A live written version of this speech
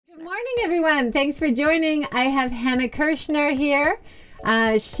morning, everyone. Thanks for joining. I have Hannah Kirschner here.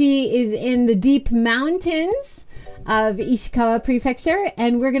 She is in the deep mountains of Ishikawa Prefecture,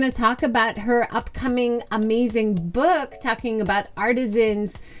 and we're going to talk about her upcoming amazing book talking about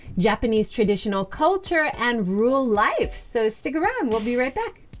artisans, Japanese traditional culture, and rural life. So stick around. We'll be right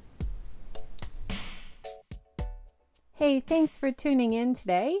back. Hey, thanks for tuning in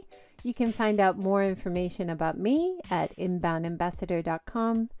today. You can find out more information about me at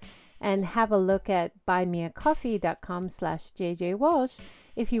inboundambassador.com and have a look at buymeacoffee.com/JJWalsh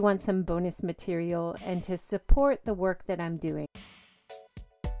if you want some bonus material and to support the work that I'm doing.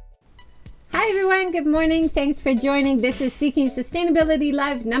 Hi everyone, good morning. Thanks for joining. This is Seeking Sustainability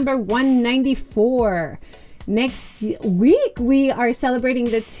Live number 194. Next week we are celebrating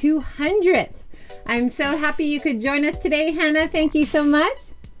the 200th. I'm so happy you could join us today, Hannah. Thank you so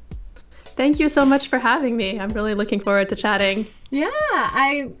much. Thank you so much for having me. I'm really looking forward to chatting. Yeah,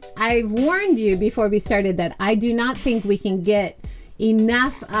 I've warned you before we started that I do not think we can get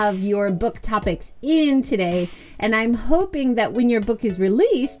enough of your book topics in today. And I'm hoping that when your book is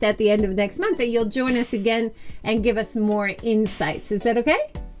released at the end of next month, that you'll join us again and give us more insights. Is that okay?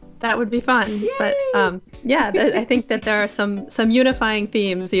 That would be fun. Yay! But I think that there are some unifying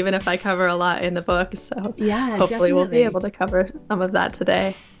themes, even if I cover a lot in the book. So yeah, hopefully we'll be able to cover some of that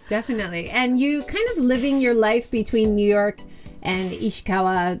today. Definitely. And you kind of living your life between New York and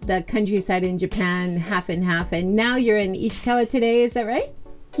Ishikawa, the countryside in Japan, half and half. And now you're in Ishikawa today, is that right?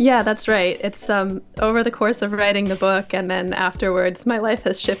 Yeah, that's right. It's over the course of writing the book and then afterwards, my life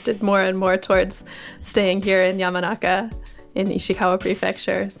has shifted more and more towards staying here in Yamanaka in Ishikawa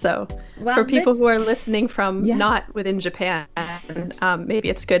Prefecture. So for people who are listening from not within Japan, maybe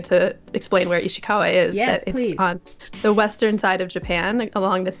it's good to explain where Ishikawa is. Yes, that please. It's on the western side of Japan,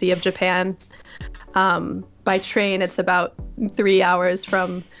 along the Sea of Japan. By train, it's about 3 hours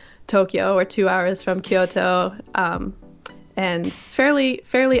from Tokyo or 2 hours from Kyoto, and fairly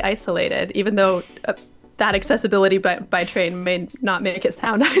isolated, even though that accessibility by train may not make it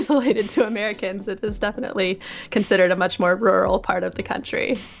sound isolated to Americans. It is definitely considered a much more rural part of the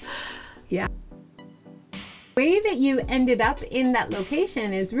country. Yeah. The way that you ended up in that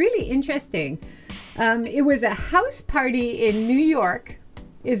location is really interesting. It was a house party in New York.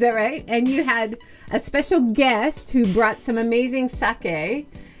 Is that right? And you had a special guest who brought some amazing sake.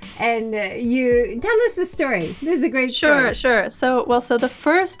 And you tell us the story. This is a great story. Sure. So the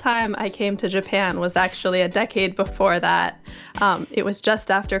first time I came to Japan was actually a decade before that. It was just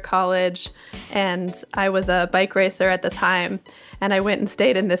after college, and I was a bike racer at the time. And I went and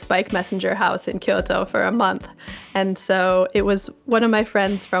stayed in this bike messenger house in Kyoto for a month. And so it was one of my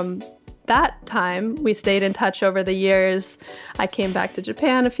friends from that time. We stayed in touch over the years. I came back to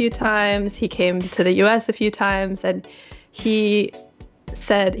Japan a few times. He came to the US a few times, and he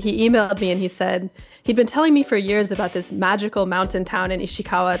emailed me and he said he'd been telling me for years about this magical mountain town in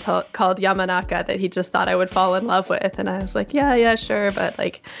Ishikawa called Yamanaka that he just thought I would fall in love with. And I was like, yeah, sure. But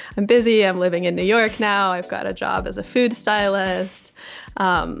like, I'm busy. I'm living in New York now. I've got a job as a food stylist.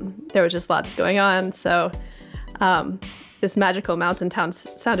 There was just lots going on. So this magical mountain town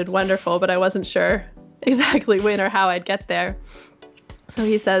sounded wonderful, but I wasn't sure exactly when or how I'd get there. So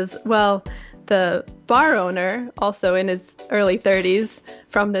he says, well, the bar owner, also in his early 30s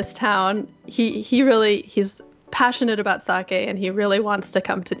from this town, he's passionate about sake and he really wants to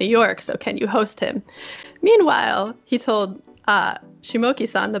come to New York. So can you host him? Meanwhile, he told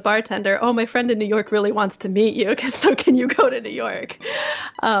Shimoki-san, the bartender, oh, my friend in New York really wants to meet you, so can you go to New York?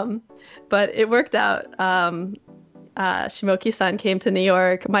 But it worked out. Shimoki-san came to New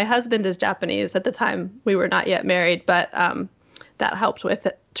York. My husband is Japanese. At the time, we were not yet married, but that helped with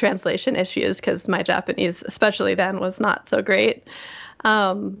translation issues because my Japanese, especially then, was not so great.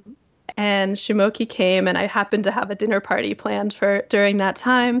 And Shimoki came, and I happened to have a dinner party planned for during that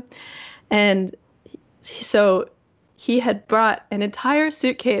time. And so he had brought an entire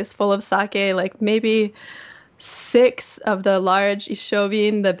suitcase full of sake, like maybe 6 of the large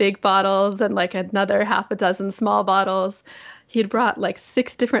Ishobin, the big bottles, and like another half a dozen small bottles. He'd brought like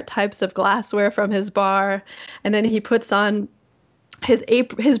 6 different types of glassware from his bar. And then he puts on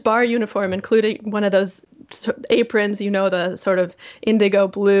his bar uniform, including one of those aprons, the sort of indigo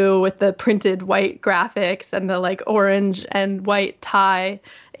blue with the printed white graphics and the like orange and white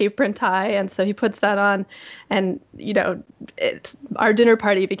apron tie. And so he puts that on, and, it's our dinner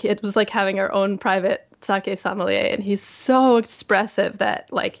party. It was like having our own private sake sommelier. And he's so expressive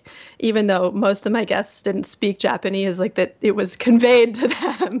that, like, even though most of my guests didn't speak Japanese, like, that it was conveyed to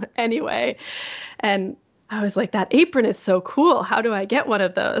them anyway. And I was like, that apron is so cool. How do I get one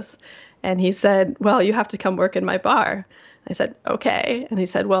of those? And he said, well, you have to come work in my bar. I said, okay. And he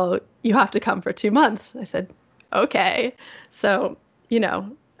said, well, you have to come for 2 months. I said, okay. So,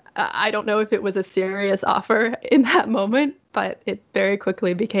 I don't know if it was a serious offer in that moment, but it very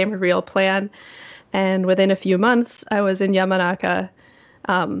quickly became a real plan. And within a few months, I was in Yamanaka,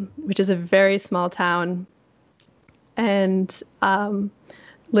 which is a very small town, and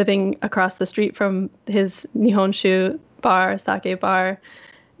living across the street from his Nihonshu bar, sake bar,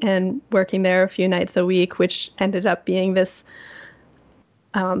 and working there a few nights a week, which ended up being this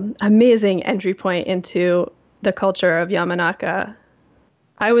amazing entry point into the culture of Yamanaka.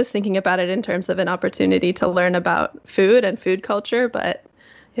 I was thinking about it in terms of an opportunity to learn about food and food culture, but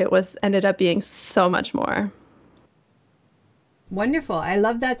it ended up being so much more. Wonderful. I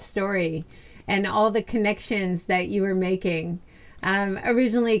love that story and all the connections that you were making.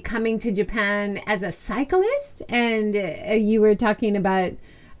 Originally coming to Japan as a cyclist, and you were talking about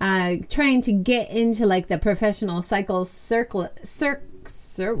trying to get into like the professional cycle circuit.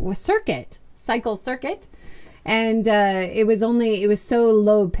 And it was so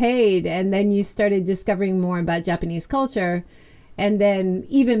low paid. And then you started discovering more about Japanese culture. And then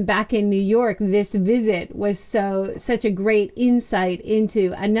even back in New York, this visit was such a great insight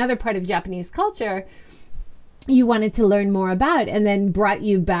into another part of Japanese culture you wanted to learn more about, and then brought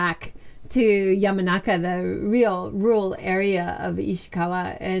you back to Yamanaka, the real rural area of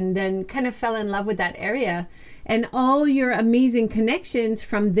Ishikawa, and then kind of fell in love with that area and all your amazing connections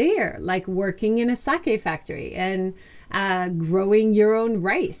from there, like working in a sake factory and growing your own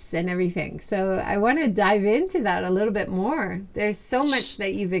rice and everything. So I want to dive into that a little bit more. There's so much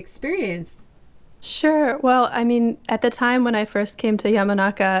that you've experienced. Sure. Well, I mean, at the time when I first came to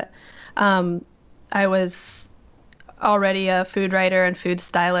Yamanaka, I was already a food writer and food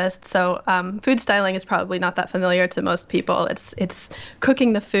stylist. So food styling is probably not that familiar to most people. It's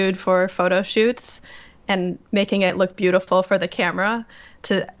cooking the food for photo shoots and making it look beautiful for the camera.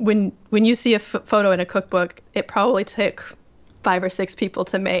 When you see a photo in a cookbook, it probably took 5 or 6 people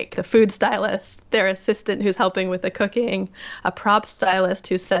to make: the food stylist, their assistant who's helping with the cooking, a prop stylist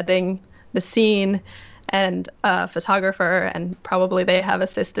who's setting the scene, and a photographer, and probably they have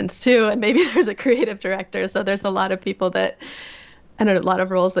assistants too, and maybe there's a creative director. So there's a lot of people and a lot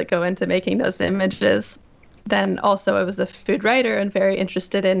of roles that go into making those images. Then also I was a food writer and very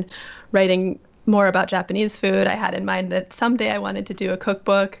interested in writing more about Japanese food. I had in mind that someday I wanted to do a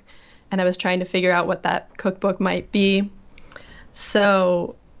cookbook, and I was trying to figure out what that cookbook might be.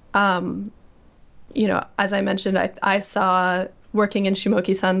 So, as I mentioned, I saw working in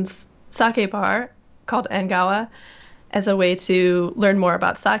Shimoki-san's sake bar called Engawa as a way to learn more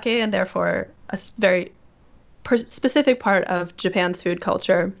about sake, and therefore a very specific part of Japan's food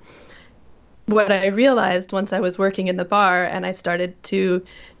culture. What I realized once I was working in the bar and I started to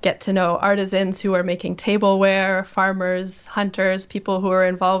get to know artisans who are making tableware, farmers, hunters, people who are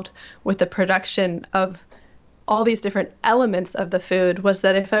involved with the production of all these different elements of the food, was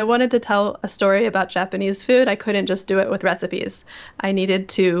that if I wanted to tell a story about Japanese food, I couldn't just do it with recipes. I needed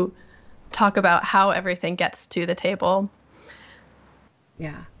to talk about how everything gets to the table.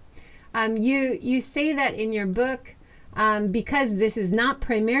 Yeah. You say that in your book, because this is not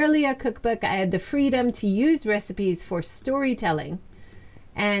primarily a cookbook, I had the freedom to use recipes for storytelling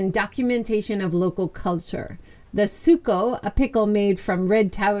and documentation of local culture. The suko, a pickle made from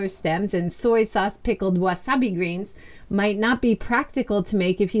red tower stems and soy sauce pickled wasabi greens, might not be practical to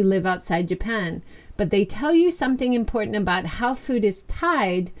make if you live outside Japan, but they tell you something important about how food is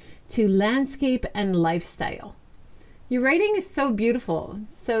tied to landscape and lifestyle. Your writing is so beautiful,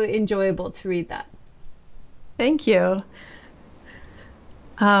 so enjoyable to read that. Thank you.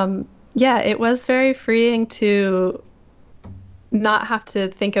 It was very freeing to not have to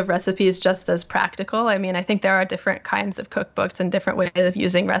think of recipes just as practical. I mean, I think there are different kinds of cookbooks and different ways of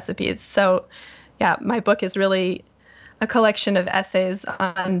using recipes. So, my book is really a collection of essays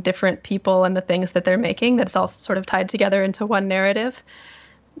on different people and the things that they're making that's all sort of tied together into one narrative.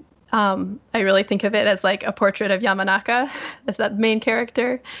 I really think of it as like a portrait of Yamanaka as that main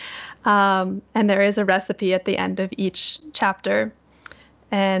character. And there is a recipe at the end of each chapter.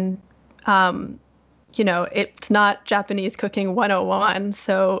 And, it's not Japanese cooking 101.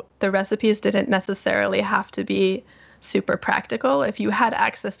 So the recipes didn't necessarily have to be super practical. If you had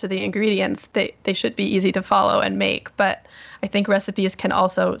access to the ingredients, they should be easy to follow and make. But I think recipes can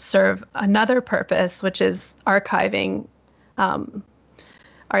also serve another purpose, which is archiving and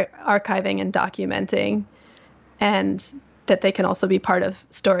documenting, and that they can also be part of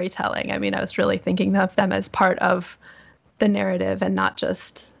storytelling. I mean, I was really thinking of them as part of the narrative and not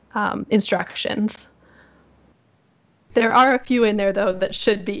just instructions. There are a few in there, though, that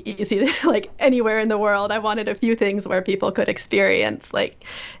should be easy, like anywhere in the world. I wanted a few things where people could experience, like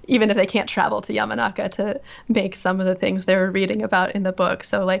even if they can't travel to Yamanaka, to make some of the things they were reading about in the book.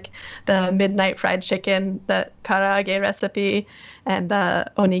 So like the midnight fried chicken, the karaage recipe, and the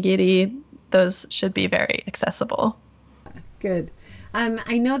onigiri, those should be very accessible. Good.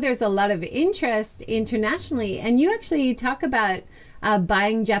 I know there's a lot of interest internationally, and you actually talk about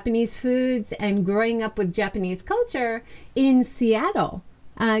buying Japanese foods and growing up with Japanese culture in Seattle.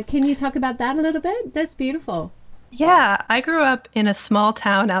 Can you talk about that a little bit? That's beautiful. Yeah, I grew up in a small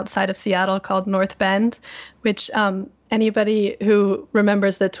town outside of Seattle called North Bend, which anybody who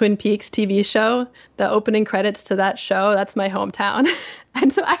remembers the Twin Peaks TV show, the opening credits to that show, that's my hometown.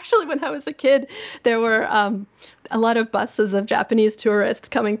 And so actually when I was a kid, there were a lot of buses of Japanese tourists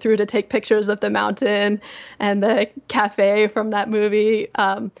coming through to take pictures of the mountain and the cafe from that movie,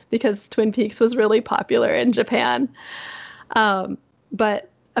 because Twin Peaks was really popular in Japan. But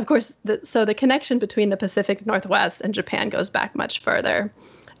of course, so the connection between the Pacific Northwest and Japan goes back much further.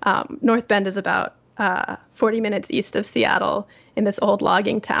 North Bend is about 40 minutes east of Seattle in this old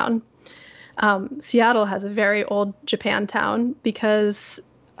logging town. Seattle has a very old Japantown because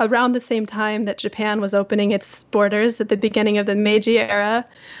around the same time that Japan was opening its borders at the beginning of the Meiji era,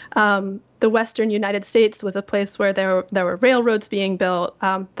 the Western United States was a place where there were railroads being built.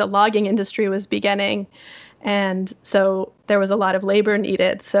 The logging industry was beginning. And so there was a lot of labor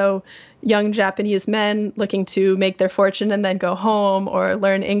needed. So young Japanese men looking to make their fortune and then go home or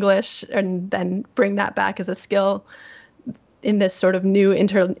learn English and then bring that back as a skill in this sort of new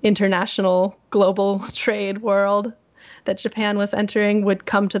international global trade world that Japan was entering would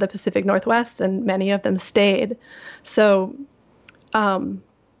come to the Pacific Northwest, and many of them stayed. So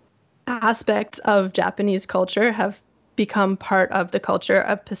aspects of Japanese culture have become part of the culture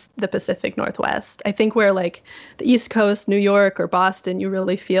of the Pacific Northwest. I think where like the East Coast, New York or Boston, you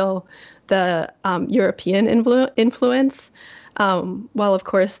really feel the European influence. While of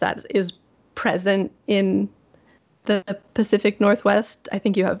course that is present in the Pacific Northwest, I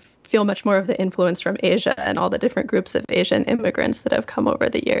think you feel much more of the influence from Asia and all the different groups of Asian immigrants that have come over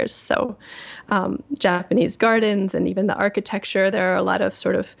the years. So Japanese gardens and even the architecture, there are a lot of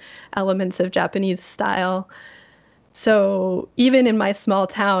sort of elements of Japanese style. So even in my small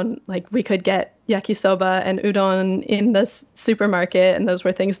town, like we could get yakisoba and udon in the supermarket, and those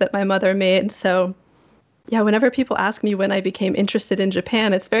were things that my mother made. So yeah, whenever people ask me when I became interested in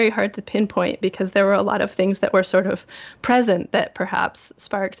Japan, it's very hard to pinpoint because there were a lot of things that were sort of present that perhaps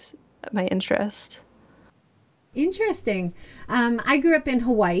sparked my interest. Interesting. I grew up in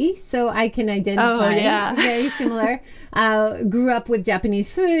Hawaii, so I can identify. Oh, yeah. Very similar. Grew up with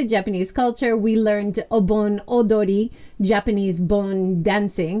Japanese food, Japanese culture. We learned obon odori, Japanese bon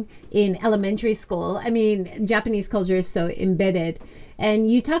dancing, in elementary school. I mean, Japanese culture is so embedded.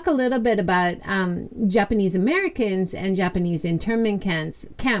 And you talk a little bit about Japanese Americans and Japanese internment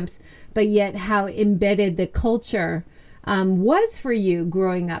camps, but yet how embedded the culture was for you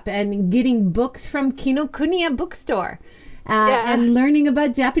growing up and getting books from Kinokuniya bookstore and learning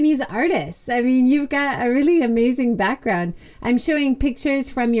about Japanese artists. I mean, you've got a really amazing background. I'm showing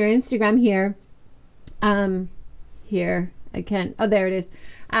pictures from your Instagram here. There it is.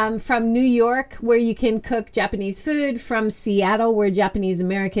 From New York, where you can cook Japanese food, from Seattle, where Japanese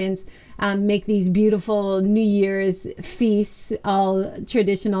Americans make these beautiful New Year's feasts, all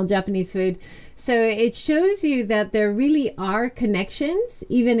traditional Japanese food. So it shows you that there really are connections,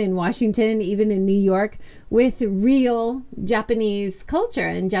 even in Washington, even in New York, with real Japanese culture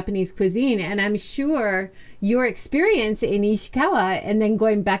and Japanese cuisine. And I'm sure your experience in Ishikawa and then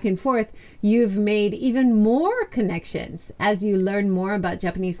going back and forth, you've made even more connections as you learn more about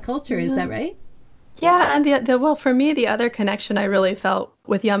Japanese culture. Is that right? Yeah, and well, for me, the other connection I really felt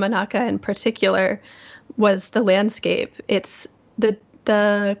with Yamanaka in particular was the landscape. It's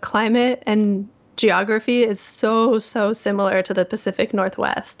the climate and geography is so similar to the Pacific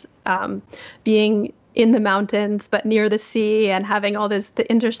Northwest. Being in the mountains but near the sea and having the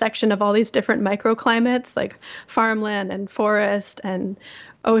intersection of all these different microclimates like farmland and forest and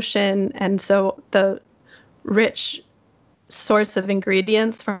ocean, and so the rich source of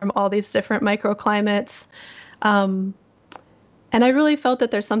ingredients from all these different microclimates. And I really felt that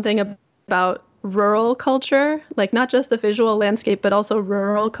there's something about rural culture, like not just the visual landscape, but also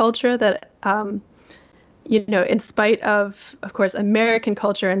rural culture that, in spite of course, American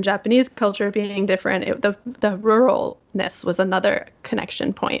culture and Japanese culture being different, the ruralness was another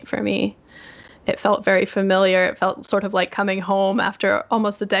connection point for me. It felt very familiar. It felt sort of like coming home after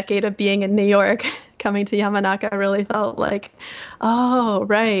almost a decade of being in New York. Coming to Yamanaka really felt like, oh,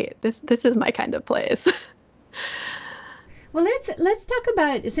 right, this is my kind of place. Well, let's talk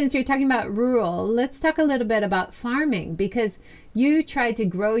about, since you're talking about rural, let's talk a little bit about farming, because you tried to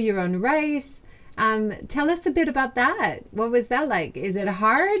grow your own rice. Tell us a bit about that. What was that like? Is it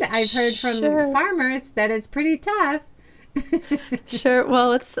hard? I've heard from farmers that it's pretty tough. Sure.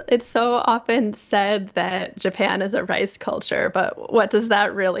 Well, it's so often said that Japan is a rice culture, but what does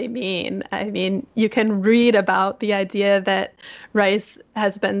that really mean? I mean, you can read about the idea that rice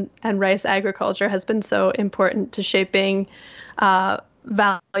has been, and rice agriculture has been so important to shaping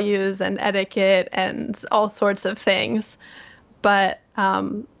values and etiquette and all sorts of things. But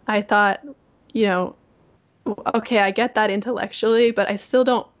I thought, you know, okay, I get that intellectually, but I still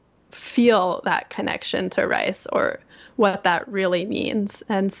don't feel that connection to rice or what that really means.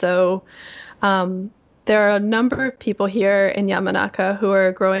 And so there are a number of people here in Yamanaka who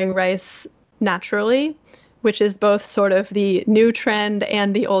are growing rice naturally, which is both sort of the new trend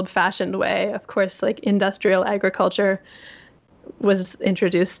and the old-fashioned way. Of course, like industrial agriculture was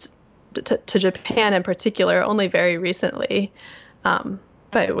introduced to Japan in particular only very recently.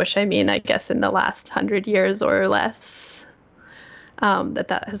 By which I mean, I guess in the last 100 years or less,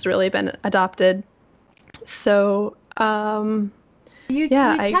 that has really been adopted. So you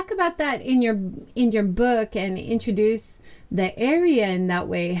talk about that in your book and introduce the area in that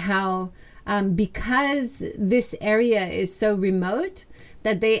way, how because this area is so remote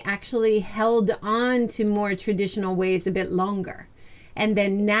that they actually held on to more traditional ways a bit longer. And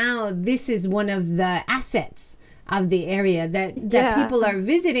then now this is one of the assets of the area that people are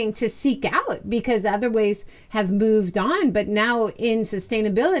visiting to seek out, because other ways have moved on. But now in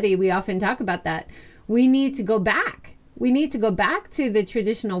sustainability, we often talk about that. We need to go back. We need to go back to the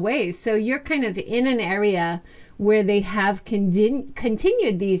traditional ways. So you're kind of in an area where they have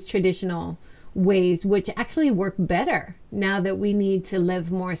continued these traditional ways, which actually work better now that we need to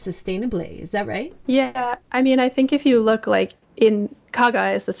live more sustainably. Is that right? Yeah. I mean, I think if you look like in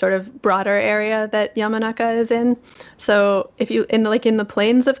Kaga is the sort of broader area that Yamanaka is in. So if you in the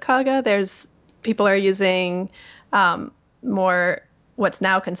plains of Kaga, there's people are using more what's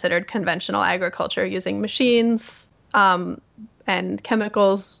now considered conventional agriculture, using machines and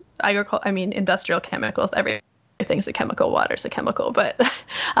chemicals. Industrial chemicals. Everything's a chemical. Water's a chemical, but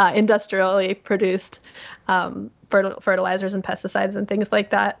industrially produced fertilizers and pesticides and things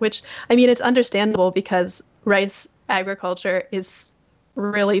like that. Which, I mean, it's understandable because rice agriculture is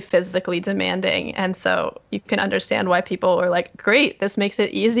really physically demanding, and so you can understand why people are like, great, this makes it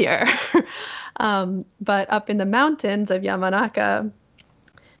easier. But up in the mountains of Yamanaka,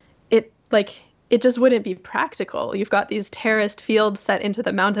 it just wouldn't be practical. You've got these terraced fields set into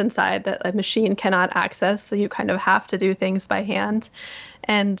the mountainside that a machine cannot access, so you kind of have to do things by hand.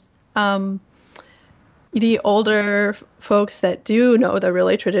 And the older folks that do know the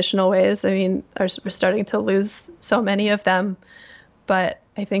really traditional ways, I mean, we're starting to lose so many of them. But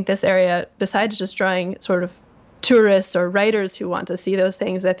I think this area, besides just drawing sort of tourists or writers who want to see those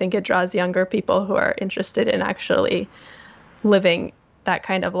things, I think it draws younger people who are interested in actually living that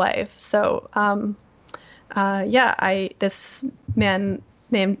kind of life. So, this man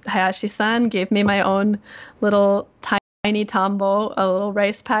named Hayashi-san gave me my own little tiny tambo, a little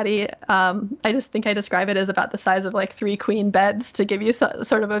rice paddy. I just think I describe it as about the size of like 3 queen beds to give you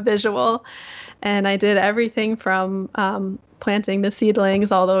sort of a visual. And I did everything from planting the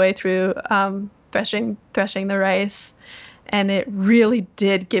seedlings all the way through threshing the rice. And it really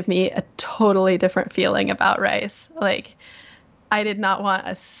did give me a totally different feeling about rice. Like, I did not want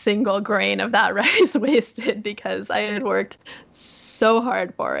a single grain of that rice wasted because I had worked so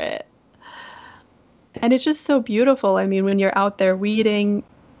hard for it. And it's just so beautiful. I mean, when you're out there weeding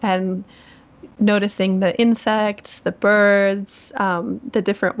and noticing the insects, the birds, the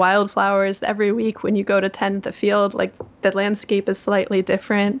different wildflowers every week when you go to tend the field, like the landscape is slightly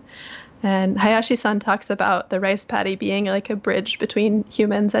different. And Hayashi-san talks about the rice paddy being like a bridge between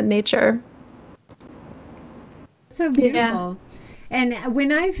humans and nature. So beautiful. Yeah. And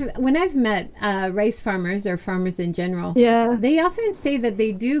when I've met rice farmers or farmers in general, they often say that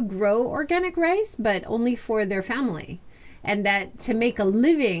they do grow organic rice, but only for their family. And that to make a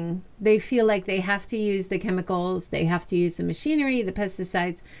living, they feel like they have to use the chemicals, they have to use the machinery, the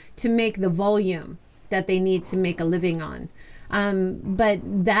pesticides to make the volume that they need to make a living on. But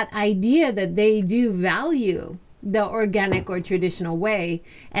that idea that they do value the organic or traditional way,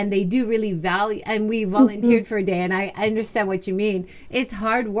 and they do really value, and we volunteered for a day, and I understand what you mean. It's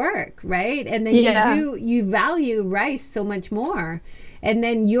hard work, right? And then you value rice so much more. And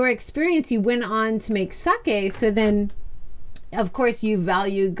then your experience, you went on to make sake, so then of course, you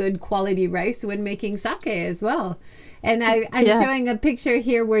value good quality rice when making sake as well. And I'm showing a picture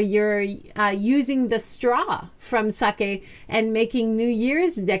here where you're using the straw from sake and making New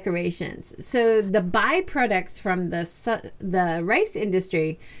Year's decorations. So the byproducts from the rice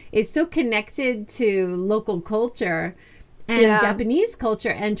industry is so connected to local culture and Japanese culture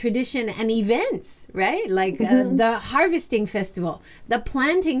and tradition and events, right? Like the harvesting festival, the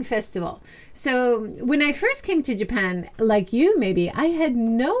planting festival. So when I first came to Japan, like you maybe, I had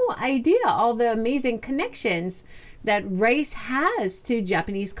no idea all the amazing connections that rice has to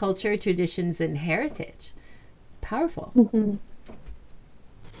Japanese culture, traditions, and heritage. It's powerful.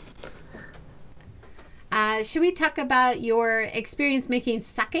 Should we talk about your experience making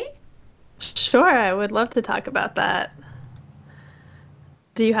sake? Sure, I would love to talk about that.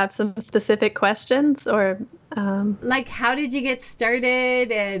 Do you have some specific questions or like how did you get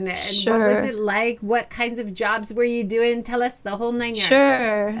started and Sure. what was it like? What kinds of jobs were you doing? Tell us the whole 9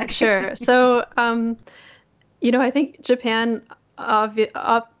 yards. Sure. So, I think Japan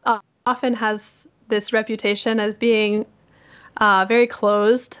often has this reputation as being very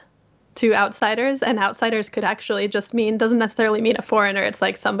closed to outsiders, and outsiders could actually just doesn't necessarily mean a foreigner. It's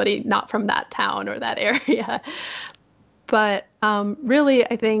like somebody not from that town or that area. But really,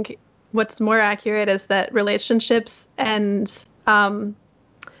 I think what's more accurate is that relationships and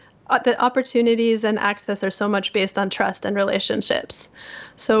that opportunities and access are so much based on trust and relationships.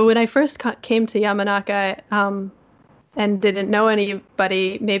 So when I first came to Yamanaka and didn't know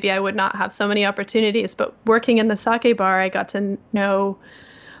anybody, maybe I would not have so many opportunities. But working in the sake bar, I got to know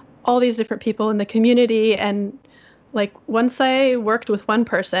all these different people in the community. And like once I worked with one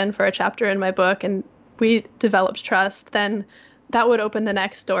person for a chapter in my book and we developed trust, then that would open the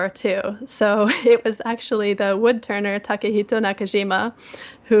next door too. So it was actually the wood turner Takehito Nakajima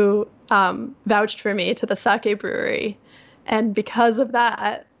who vouched for me to the sake brewery. And because of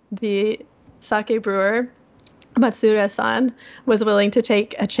that, the sake brewer, Matsura-san, was willing to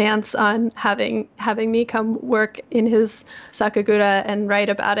take a chance on having me come work in his sakagura and write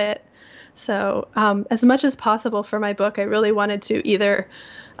about it. So as much as possible for my book, I really wanted to either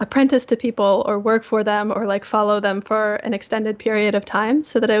apprentice to people or work for them or like follow them for an extended period of time,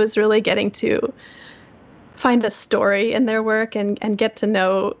 so that I was really getting to find a story in their work and get to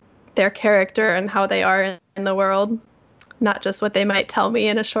know their character and how they are in the world, not just what they might tell me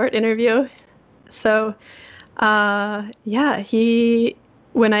in a short interview. So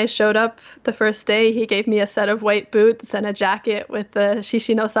when I showed up the first day, he gave me a set of white boots and a jacket with the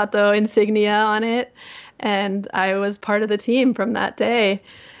Shishino Sato insignia on it. And I was part of the team from that day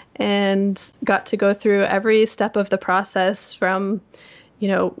and got to go through every step of the process from,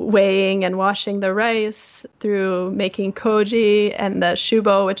 weighing and washing the rice through making koji and the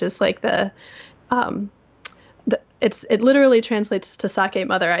shubo, which is like it literally translates to sake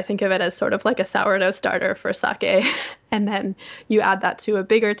mother. I think of it as sort of like a sourdough starter for sake. And then you add that to a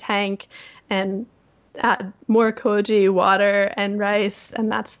bigger tank and add more koji, water, and rice,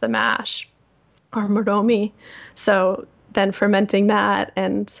 and that's the mash, or moromi. So then fermenting that,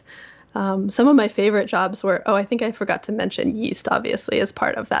 and some of my favorite jobs were, I think I forgot to mention yeast, obviously, as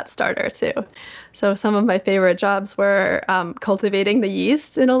part of that starter too. So some of my favorite jobs were cultivating the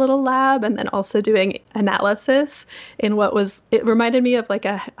yeast in a little lab, and then also doing analysis in it reminded me of like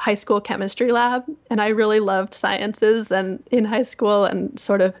a high school chemistry lab. And I really loved sciences and in high school, and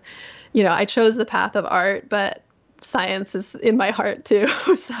sort of, I chose the path of art, but science is in my heart too.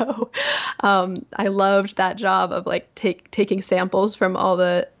 So I loved that job of like taking samples from all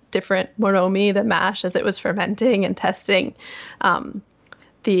the different moromi, the mash, as it was fermenting, and testing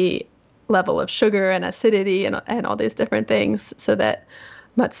the level of sugar and acidity and all these different things, so that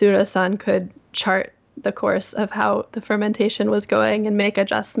Matsura-san could chart the course of how the fermentation was going and make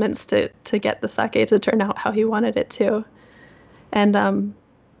adjustments to get the sake to turn out how he wanted it to. And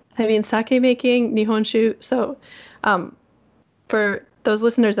sake making, nihonshu. So for those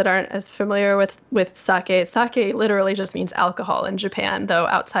listeners that aren't as familiar with sake literally just means alcohol in Japan, though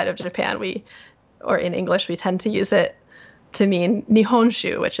outside of Japan or in English, we tend to use it to mean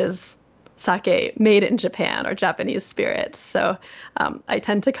nihonshu, which is sake made in Japan, or Japanese spirits. So I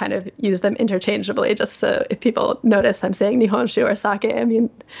tend to kind of use them interchangeably, just so if people notice I'm saying nihonshu or sake,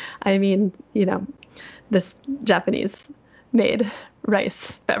 I mean, this Japanese made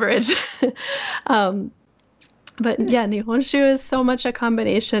rice beverage. But yeah, nihonshu is so much a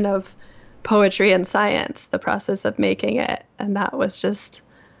combination of poetry and science, the process of making it. And that was just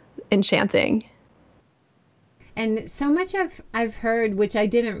enchanting. And so much I've heard, which I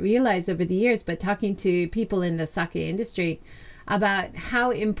didn't realize over the years, but talking to people in the sake industry, about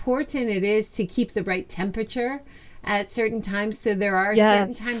how important it is to keep the right temperature at certain times. So there are certain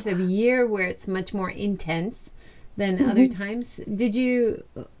Yes. times of year where it's much more intense than other times. Did you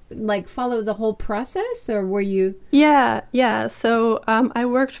like follow the whole process, or were you? Yeah, yeah. So I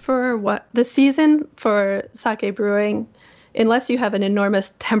worked for what the season for sake brewing, unless you have an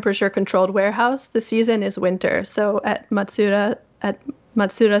enormous temperature-controlled warehouse, the season is winter. So at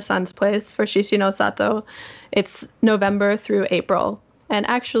Matsuda-san's place for Shishino Sato, it's November through April. And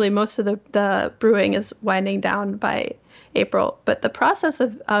actually, most of the brewing is winding down by April. But the process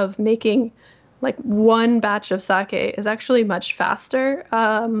of making like one batch of sake is actually much faster.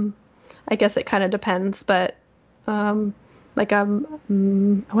 I guess it kind of depends, but like I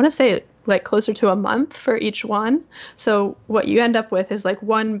want to say like closer to a month for each one. So what you end up with is like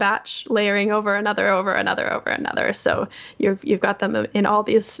one batch layering over another, over another, over another. So you've got them in all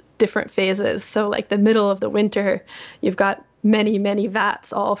these different phases. So like the middle of the winter, you've got many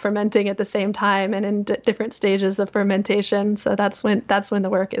vats all fermenting at the same time and in different stages of fermentation. So that's when the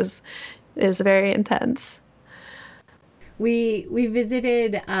work is very intense. We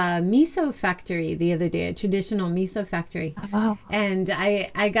visited a miso factory the other day, a traditional miso factory. Wow. And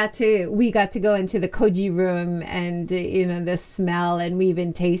we got to go into the koji room, and the smell, and we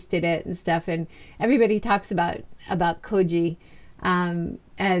even tasted it and stuff. And everybody talks about koji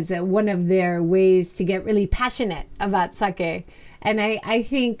as one of their ways to get really passionate about sake. And I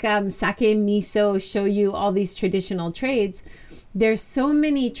think sake, miso show you all these traditional trades. There's so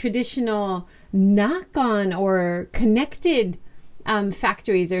many traditional knock-on or connected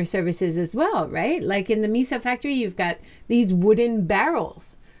factories or services as well, right? Like in the miso factory, you've got these wooden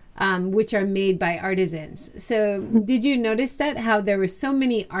barrels, which are made by artisans. So did you notice that, how there were so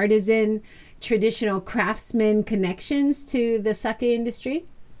many artisan, traditional craftsmen connections to the sake industry?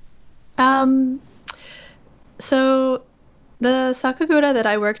 So the Sakagura that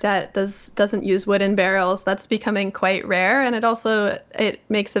I worked at doesn't use wooden barrels. That's becoming quite rare, and it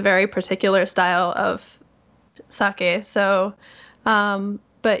makes a very particular style of sake. So,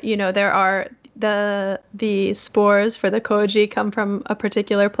 but there are the spores for the koji come from a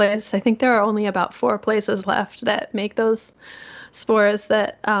particular place. I think there are only about 4 places left that make those spores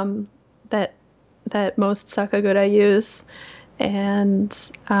that most Sakagura use, and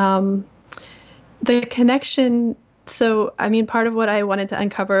the connection. So, I mean, part of what I wanted to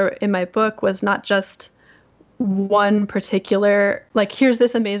uncover in my book was not just one particular, like, here's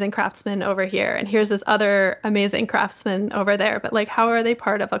this amazing craftsman over here, and here's this other amazing craftsman over there, but like, how are they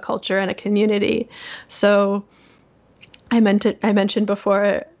part of a culture and a community? So I mentioned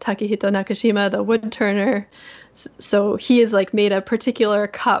before Takehito Nakashima, the wood turner. So he has like made a particular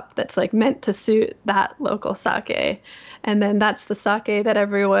cup that's like meant to suit that local sake. And then that's the sake that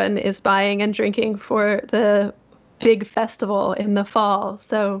everyone is buying and drinking for the big festival in the fall.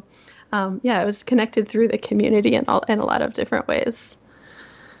 So it was connected through the community in a lot of different ways.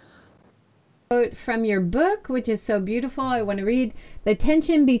 From your book, which is so beautiful, I want to read: the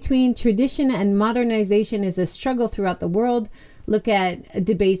tension between tradition and modernization is a struggle throughout the world. Look at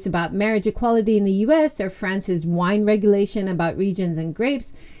debates about marriage equality in the US, or France's wine regulation about regions and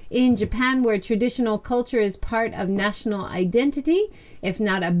grapes. In Japan, where traditional culture is part of national identity, if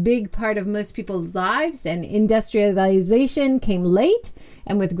not a big part of most people's lives, and industrialization came late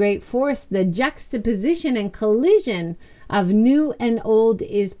and with great force, the juxtaposition and collision of new and old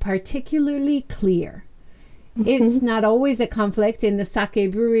is particularly clear. It's not always a conflict. In the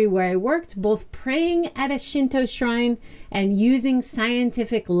sake brewery where I worked, both praying at a Shinto shrine and using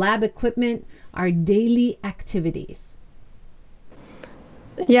scientific lab equipment are daily activities.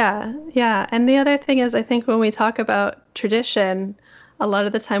 Yeah. And the other thing is, I think when we talk about tradition, a lot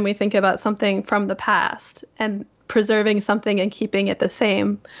of the time we think about something from the past and preserving something and keeping it the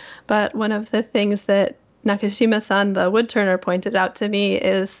same. But one of the things that Nakashima-san, the wood turner, pointed out to me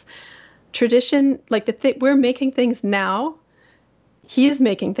is tradition, like we're making things now. He's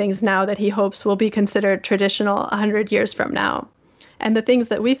making things now that he hopes will be considered traditional 100 years from now. And the things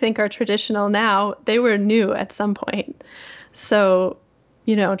that we think are traditional now, they were new at some point. So,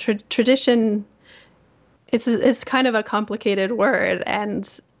 tradition, it's kind of a complicated word, and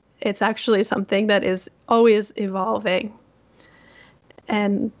it's actually something that is always evolving.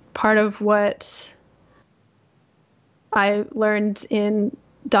 And part of what I learned in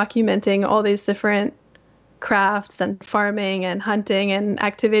documenting all these different crafts and farming and hunting and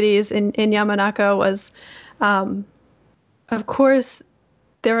activities in Yamanaka was, of course,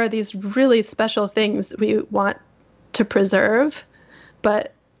 there are these really special things we want to preserve,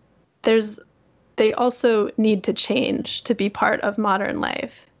 but they also need to change to be part of modern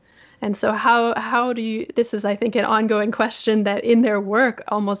life. And so how do you, this is, I think, an ongoing question that in their work,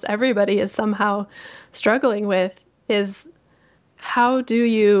 almost everybody is somehow struggling with. is how do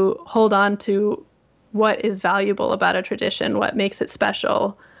you hold on to what is valuable about a tradition, what makes it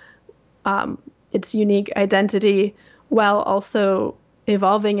special, its unique identity, while also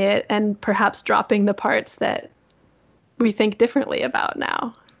evolving it and perhaps dropping the parts that we think differently about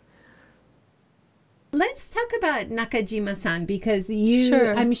now. Let's talk about Nakajima-san, because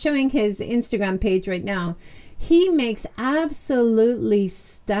Sure. I'm showing his Instagram page right now. He makes absolutely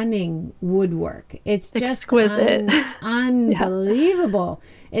stunning woodwork. It's just exquisite. Unbelievable.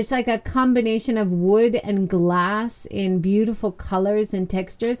 Yeah. It's like a combination of wood and glass in beautiful colors and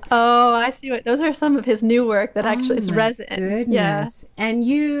textures. Oh, I see those are some of his new work that actually is resin. Goodness. Yeah. And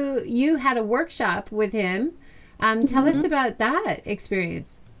you had a workshop with him. Tell us about that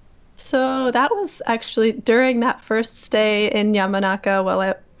experience. So that was actually during that first stay in Yamanaka while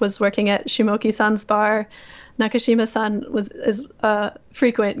I was working at Shimoki-san's bar. Nakajima-san is a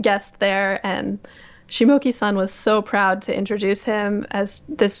frequent guest there, and Shimoki-san was so proud to introduce him as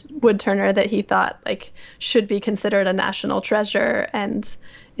this wood turner that he thought like should be considered a national treasure and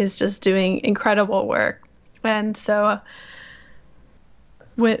is just doing incredible work. And so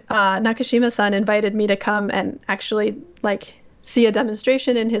when Nakajima-san invited me to come and actually like see a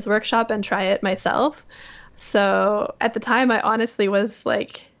demonstration in his workshop and try it myself. So at the time, I honestly was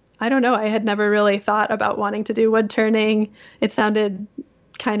like, I don't know, I had never really thought about wanting to do wood turning. It sounded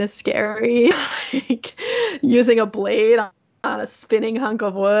kind of scary, like using a blade on a spinning hunk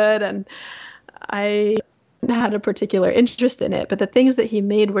of wood. And I had a particular interest in it, but the things that he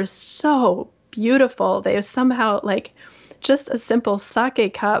made were so beautiful. They somehow like just a simple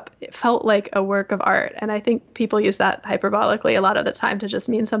sake cup, it felt like a work of art. And I think people use that hyperbolically a lot of the time to just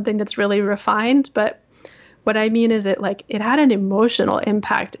mean something that's really refined. But what I mean is it had an emotional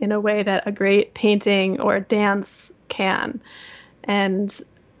impact in a way that a great painting or dance can. And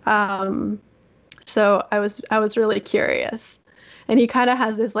so I was really curious. And he kind of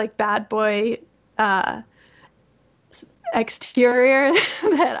has this like bad boy exterior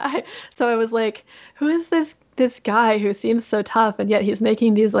so I was like, who is this guy who seems so tough and yet he's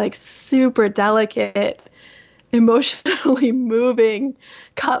making these like super delicate, emotionally moving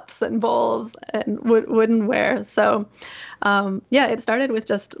cups and bowls and woodenware. So it started with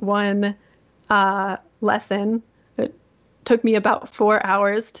just one lesson. It took me about 4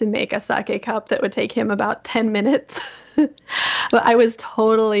 hours to make a sake cup that would take him about 10 minutes. But I was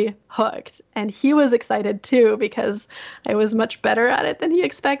totally hooked, and he was excited too because I was much better at it than he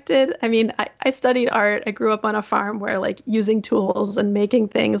expected. I mean, I studied art. I grew up on a farm where like using tools and making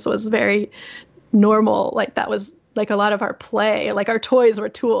things was very normal. Like that was like a lot of our play. Like our toys were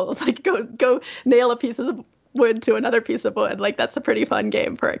tools. Like go nail a piece of wood to another piece of wood. Like that's a pretty fun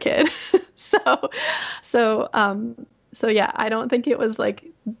game for a kid. So yeah, I don't think it was like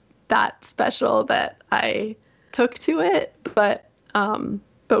that special that I took to it, but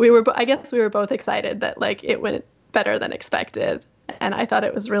I guess we were both excited that like it went better than expected, and I thought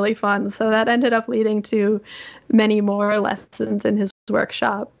it was really fun. So that ended up leading to many more lessons in his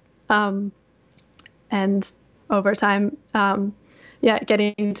workshop, and over time,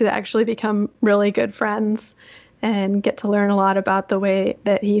 getting to actually become really good friends and get to learn a lot about the way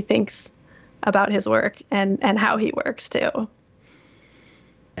that he thinks about his work and how he works too.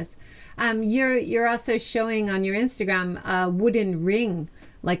 Yes. You're also showing on your Instagram a wooden ring,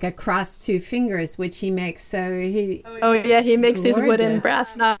 like across two fingers, which he makes. So he makes these wooden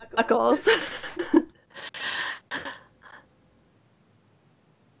brass knuckles.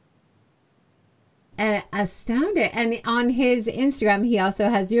 Astounded. And on his Instagram, he also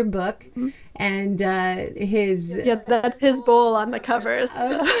has your book, and that's his bowl on the cover.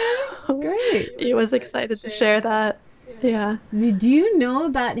 So. Okay, great. He was excited to share that. Yeah. Do you know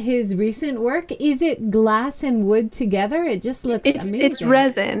about his recent work? Is it glass and wood together? It just looks amazing. It's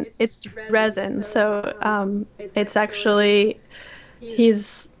resin. It's resin. So it's actually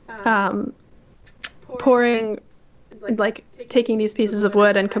he's pouring, like taking these pieces of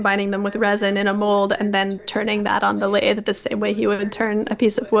wood and combining them with resin in a mold and then turning that on the lathe the same way he would turn a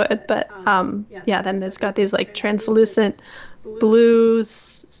piece of wood. But then it's got these like translucent blue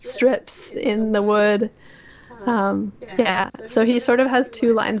strips in the wood. So he sort of has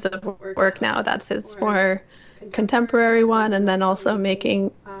two lines of work now. That's his more contemporary one, and then also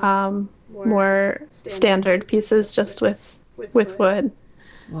making more standard pieces just with wood.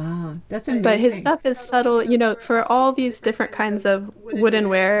 Wow, that's amazing. But his stuff is subtle. You know, for all these different kinds of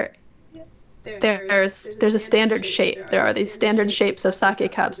woodenware, there's a standard shape. There are these standard shapes of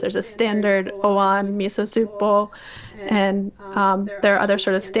sake cups. There's a standard owan miso soup bowl, and there are other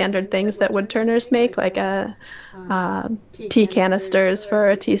sort of standard things that wood turners make, like tea canisters for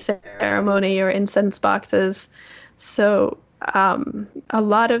a tea ceremony or incense boxes. So a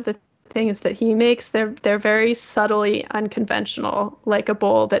lot of the things that he makes, they're very subtly unconventional, like a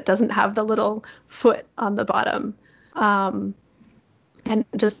bowl that doesn't have the little foot on the bottom, and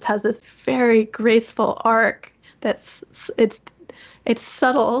just has this very graceful arc. It's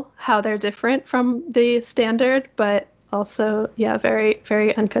subtle how they're different from the standard, but also, yeah, very,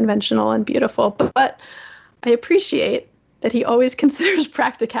 very unconventional and beautiful. But I appreciate that he always considers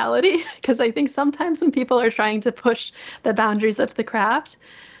practicality, because I think sometimes when people are trying to push the boundaries of the craft,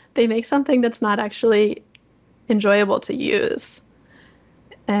 they make something that's not actually enjoyable to use.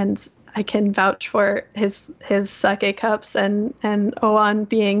 And I can vouch for his sake cups and Oan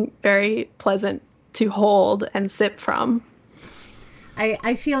being very pleasant to hold and sip from.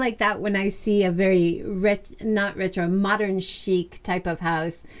 I feel like that when I see a very not retro, modern chic type of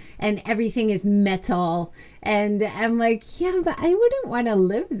house, and everything is metal, and I'm like, yeah, but I wouldn't want to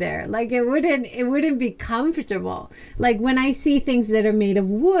live there. Like it wouldn't be comfortable. Like when I see things that are made of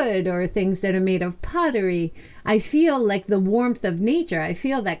wood or things that are made of pottery, I feel like the warmth of nature. I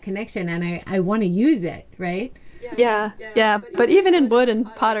feel that connection, and I want to use it, right? Yeah. But even in wood and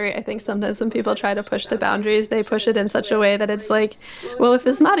pottery, I think sometimes when people try to push the boundaries, they push it in such a way that it's like, well, if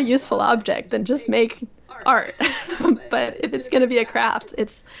it's not a useful object, then just make art. But if it's going to be a craft,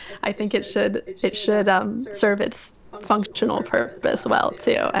 I think it should serve its functional purpose well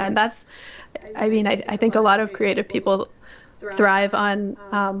too. And that's, I think a lot of creative people thrive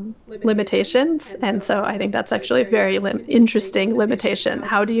on limitations, and so I think that's actually a very interesting limitation.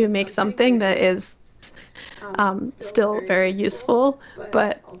 How do you make something that is still very useful,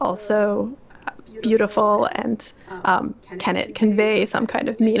 but also beautiful, and can it convey some kind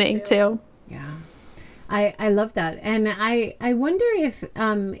of meaning too? Yeah, I love that. And I wonder if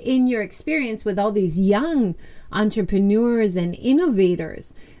in your experience with all these young entrepreneurs and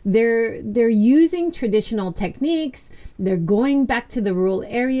innovators, they're using traditional techniques, they're going back to the rural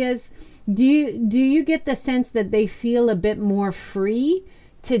areas. Do you get the sense that they feel a bit more free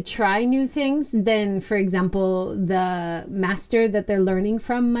to try new things than, for example, the master that they're learning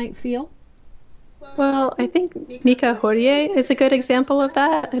from might feel? Well, I think Mika Horie is a good example of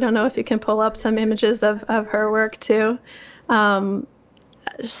that. I don't know if you can pull up some images of her work too.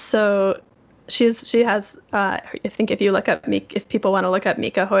 So she has, I think if you look up if people want to look up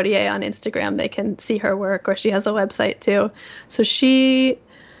Mika Horie on Instagram, they can see her work, or she has a website too. So she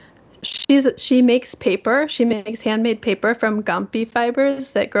makes paper. She makes handmade paper from gampi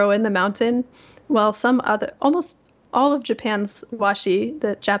fibers that grow in the mountain. Well, almost all of Japan's washi,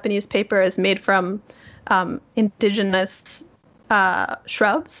 the Japanese paper, is made from indigenous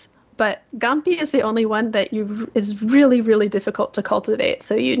shrubs. But gampi is the only one that is really, really difficult to cultivate.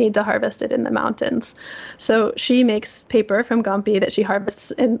 So you need to harvest it in the mountains. So she makes paper from gampi that she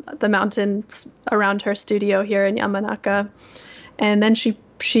harvests in the mountains around her studio here in Yamanaka. And then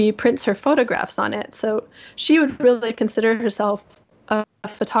she prints her photographs on it. So she would really consider herself a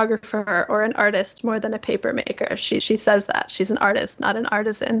photographer or an artist more than a paper maker. She says that she's an artist, not an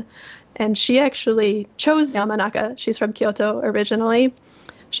artisan. And she actually chose Yamanaka. She's from Kyoto originally.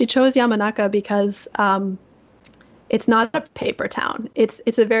 She chose Yamanaka because it's not a paper town.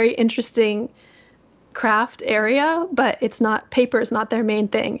 It's a very interesting craft area, but paper is not their main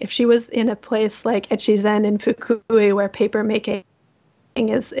thing. If she was in a place like Echizen in Fukui, where paper making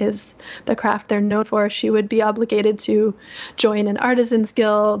is the craft they're known for, she would be obligated to join an artisans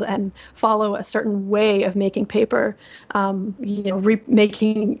guild and follow a certain way of making paper,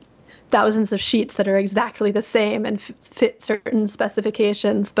 making thousands of sheets that are exactly the same and fit certain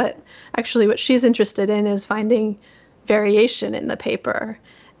specifications. But actually what she's interested in is finding variation in the paper,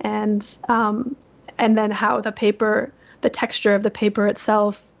 and then how the texture of the paper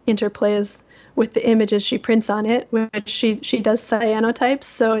itself interplays with the images she prints on it, which she does cyanotypes.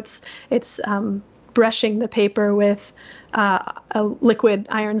 So it's brushing the paper with a liquid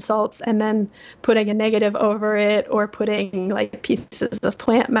iron salts, and then putting a negative over it, or putting like pieces of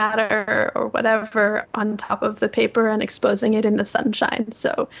plant matter or whatever on top of the paper and exposing it in the sunshine.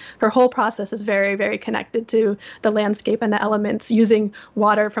 So her whole process is very, very connected to the landscape and the elements, using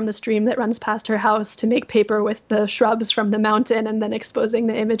water from the stream that runs past her house to make paper with the shrubs from the mountain, and then exposing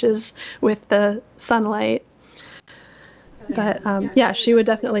the images with the sunlight. But she would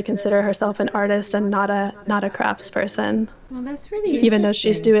definitely consider herself an artist and not a craftsperson. Well, that's really interesting. Even though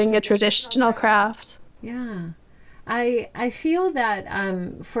she's doing a traditional craft. Yeah. I feel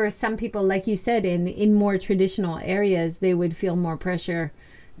that for some people, like you said, in more traditional areas, they would feel more pressure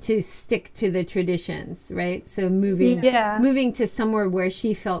to stick to the traditions, right? So moving to somewhere where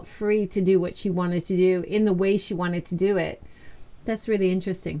she felt free to do what she wanted to do in the way she wanted to do it. That's really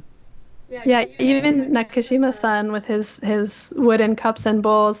interesting. Yeah, even Nakashima-san with his wooden cups and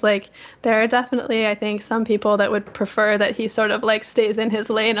bowls, like there are definitely, I think, some people that would prefer that he sort of like stays in his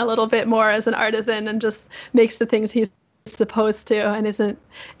lane a little bit more as an artisan and just makes the things he's supposed to and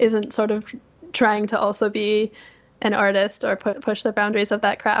isn't sort of trying to also be an artist or push the boundaries of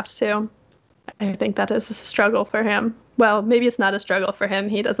that craft too. I think that is a struggle for him. Well, maybe it's not a struggle for him.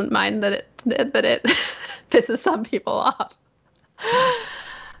 He doesn't mind that it pisses some people off.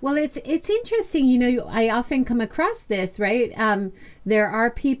 Well, it's interesting. You know, I often come across this, right? There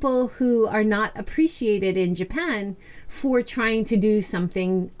are people who are not appreciated in Japan for trying to do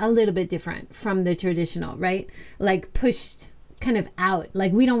something a little bit different from the traditional, right? Like pushed kind of out.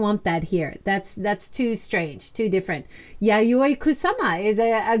 Like, we don't want that here. That's too strange, too different. Yayoi Kusama is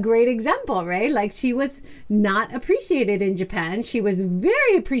a great example, right? Like, she was not appreciated in Japan. She was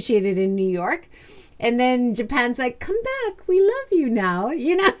very appreciated in New York. And then Japan's like, come back, we love you now,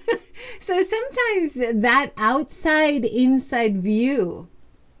 you know? So sometimes that outside, inside view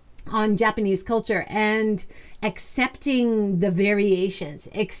on Japanese culture and accepting the variations,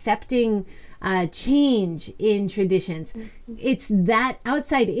 accepting change in traditions, it's that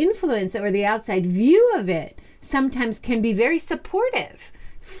outside influence or the outside view of it sometimes can be very supportive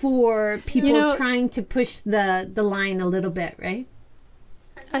for people trying to push the line a little bit, right?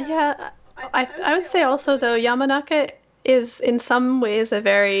 Yeah. I would say also, though, Yamanaka is in some ways a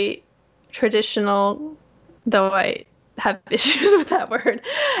very traditional, though I have issues with that word,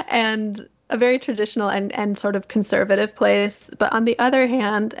 and a very traditional and sort of conservative place. But on the other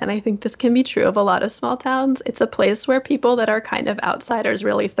hand, and I think this can be true of a lot of small towns, it's a place where people that are kind of outsiders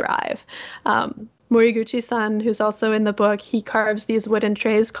really thrive. Moriguchi-san, who's also in the book, he carves these wooden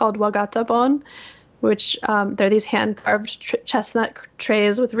trays called wagatabon, which they're these hand-carved chestnut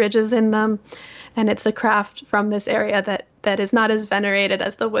trays with ridges in them. And it's a craft from this area that is not as venerated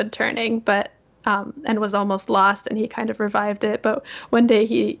as the wood turning, but and was almost lost, and he kind of revived it. But one day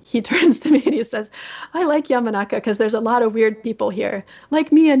he turns to me and he says, I like Yamanaka because there's a lot of weird people here,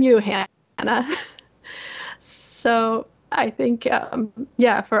 like me and you, Hannah. So I think,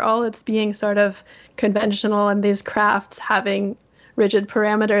 for all its being sort of conventional and these crafts having rigid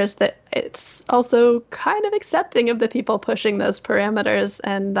parameters, that it's also kind of accepting of the people pushing those parameters,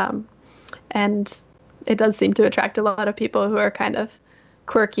 and it does seem to attract a lot of people who are kind of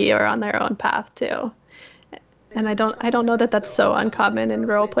quirky or on their own path too. And I don't know that that's so uncommon in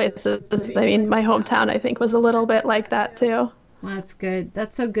rural places. I mean, my hometown, I think, was a little bit like that too. Well, that's good.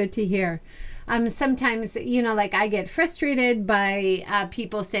 That's so good to hear. Sometimes, like I get frustrated by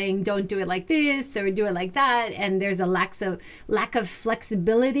people saying, don't do it like this or do it like that. And there's a lack of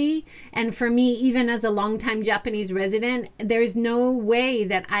flexibility. And for me, even as a longtime Japanese resident, there's no way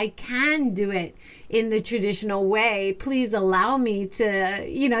that I can do it in the traditional way. Please allow me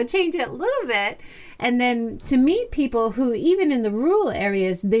to, change it a little bit. And then to meet people who, even in the rural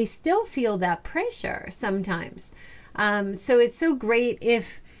areas, they still feel that pressure sometimes. So it's so great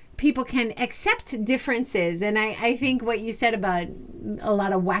if people can accept differences. And I think what you said about a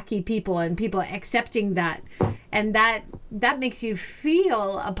lot of wacky people and people accepting that, and that makes you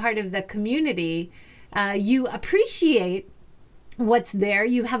feel a part of the community. You appreciate what's there.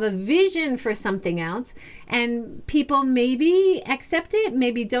 You have a vision for something else, and people maybe accept it,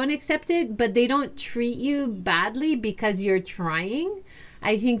 maybe don't accept it, but they don't treat you badly because you're trying.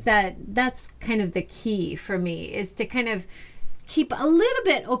 I think that's kind of the key for me, is to kind of keep a little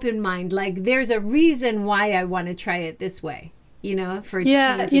bit open mind. Like, there's a reason why I want to try it this way, for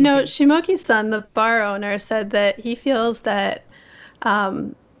changing things. Shimoki-san, the bar owner, said that he feels that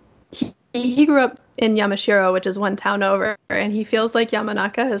he grew up in Yamashiro, which is one town over, and he feels like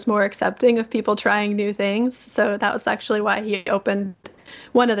Yamanaka is more accepting of people trying new things. So that was actually why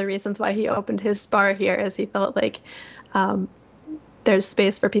one of the reasons why he opened his bar here, is he felt like there's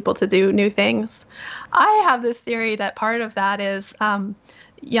space for people to do new things. I have this theory that part of that is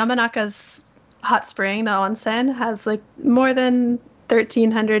Yamanaka's hot spring, the onsen, has like more than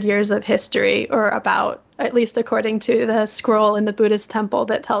 1,300 years of history, or about, at least according to the scroll in the Buddhist temple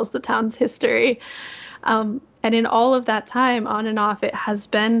that tells the town's history. And in all of that time, on and off, it has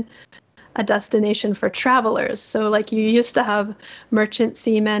been a destination for travelers. So like, you used to have merchant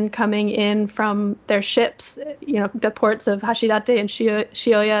seamen coming in from their ships, the ports of Hashidate and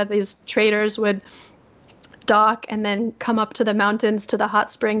Shioya. These traders would dock and then come up to the mountains to the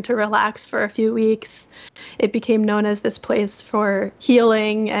hot spring to relax for a few weeks. It became known as this place for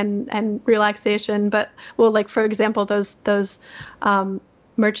healing and relaxation. But, well, like, for example, those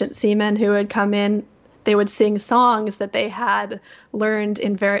merchant seamen who would come in, they would sing songs that they had learned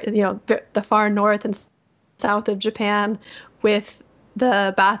in the far north and south of Japan with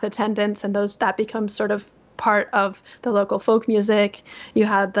the bath attendants, and that becomes sort of part of the local folk music. You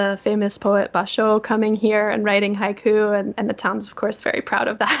had the famous poet Basho coming here and writing haiku, and the town's, of course, very proud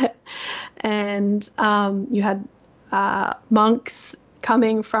of that. And you had monks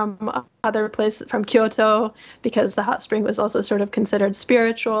coming from other places, from Kyoto, because the hot spring was also sort of considered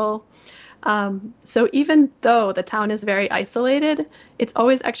spiritual. So even though the town is very isolated, it's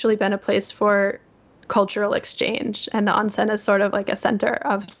always actually been a place for cultural exchange, and the onsen is sort of like a center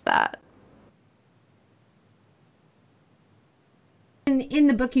of that. In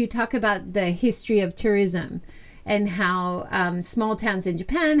the book, you talk about the history of tourism and how small towns in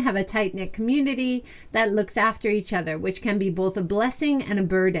Japan have a tight-knit community that looks after each other, which can be both a blessing and a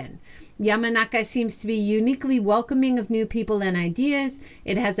burden. Yamanaka seems to be uniquely welcoming of new people and ideas.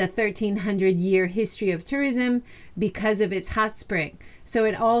 It has a 1,300-year history of tourism because of its hot spring. So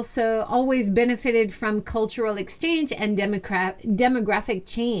it also always benefited from cultural exchange and demographic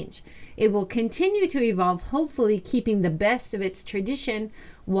change. It will continue to evolve, hopefully keeping the best of its tradition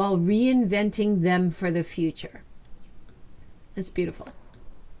while reinventing them for the future. That's beautiful.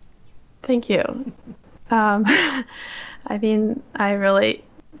 Thank you. I mean, I really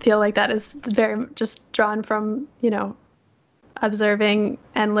feel like that is very just drawn from, observing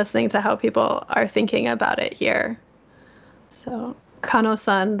and listening to how people are thinking about it here. So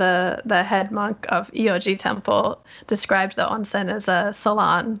Kano-san, the head monk of Ioji Temple, described the onsen as a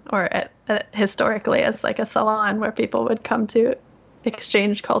salon, or historically as like a salon where people would come to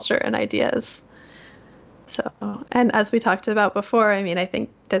exchange culture and ideas. So, and as we talked about before, I mean, I think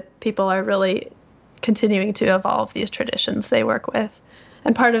that people are really continuing to evolve these traditions they work with.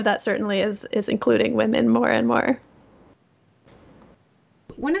 And part of that certainly is including women more and more.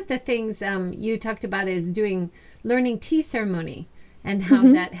 One of the things you talked about is learning tea ceremony, and how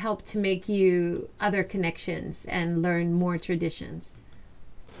that helped to make you other connections and learn more traditions.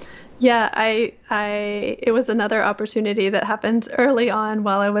 Yeah, it was another opportunity that happened early on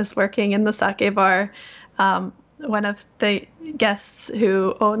while I was working in the sake bar. One of the guests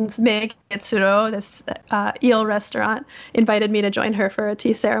who owns Meige Tsuro, this eel restaurant, invited me to join her for a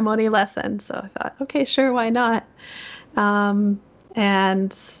tea ceremony lesson. So I thought, okay, sure, why not? And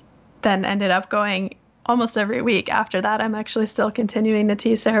then ended up going almost every week after that. I'm actually still continuing the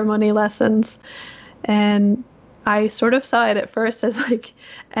tea ceremony lessons. And I sort of saw it at first as like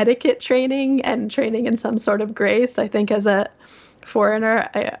etiquette training and training in some sort of grace. I think as a foreigner,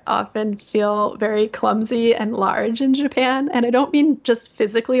 I often feel very clumsy and large in Japan. And I don't mean just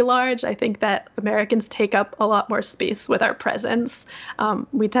physically large. I think that Americans take up a lot more space with our presence.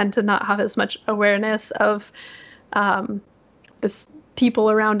 We tend to not have as much awareness of this people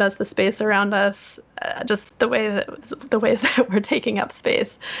around us, the space around us, just the ways that we're taking up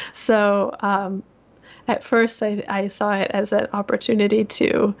space. So at first, I saw it as an opportunity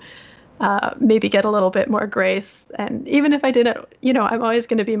to maybe get a little bit more grace. And even if I didn't, I'm always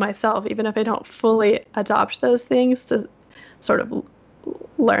going to be myself, even if I don't fully adopt those things, to sort of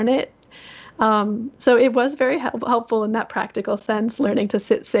learn it. So it was very helpful in that practical sense, learning to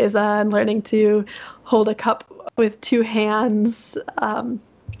sit seiza and learning to hold a cup with two hands,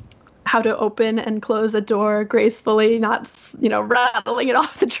 how to open and close a door gracefully, not, rattling it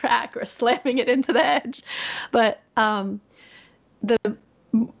off the track or slamming it into the edge. But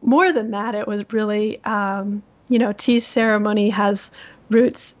more than that, it was really, tea ceremony has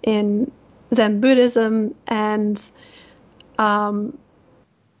roots in Zen Buddhism, and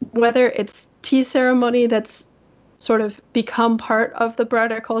whether it's tea ceremony that's sort of become part of the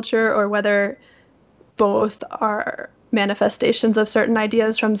broader culture, or whether both are manifestations of certain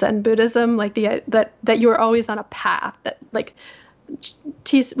ideas from Zen Buddhism, like that you're always on a path, that like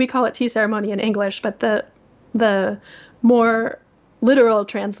tea, we call it tea ceremony in English, but the more literal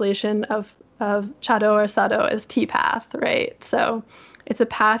translation of chado or sado is tea path, right? So it's a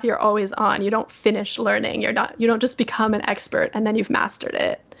path you're always on. You don't finish learning. You don't just become an expert and then you've mastered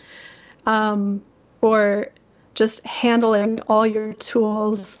it. Or just handling all your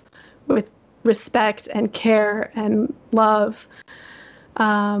tools with respect and care and love.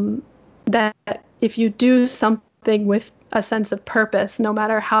 That if you do something with a sense of purpose, no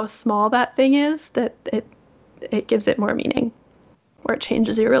matter how small that thing is, that it gives it more meaning, or it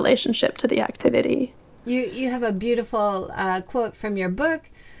changes your relationship to the activity. You have a beautiful quote from your book.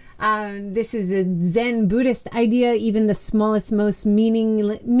 This is a Zen Buddhist idea. Even the smallest, most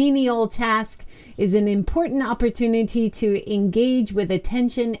menial task is an important opportunity to engage with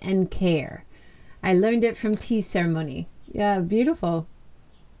attention and care. I learned it from tea ceremony. Yeah, beautiful.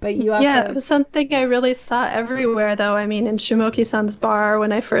 But you Yeah, also, it was something I really saw everywhere, though. I mean, in Shimoki-san's bar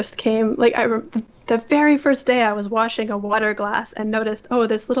when I first came, like the very first day I was washing a water glass and noticed, oh,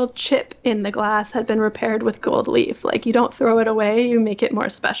 this little chip in the glass had been repaired with gold leaf. Like you don't throw it away, you make it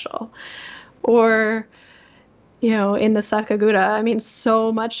more special. Or in the Sakagura, I mean,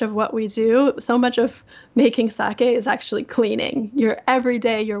 so much of what we do, so much of making sake is actually cleaning. Every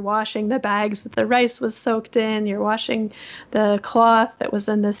day you're washing the bags that the rice was soaked in, you're washing the cloth that was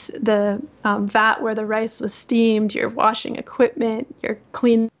in the vat where the rice was steamed, you're washing equipment, you're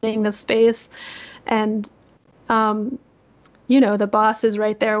cleaning the space. And, the boss is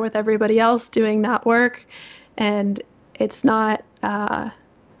right there with everybody else doing that work. And it's not a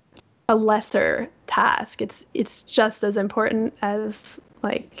lesser task. It's just as important as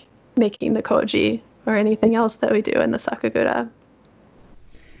like making the koji or anything else that we do in the Sakagura.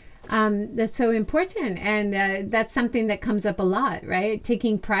 That's so important. And that's something that comes up a lot, right?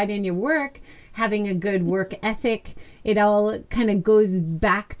 Taking pride in your work, having a good work ethic. It all kind of goes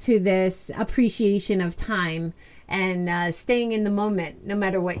back to this appreciation of time and staying in the moment, no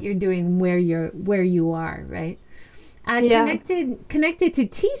matter what you're doing, where you are, right? Connected to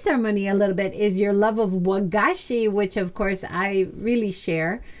tea ceremony a little bit is your love of wagashi, which of course I really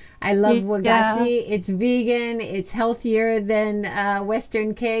share. I love wagashi. It's vegan. It's healthier than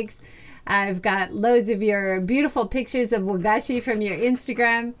Western cakes. I've got loads of your beautiful pictures of wagashi from your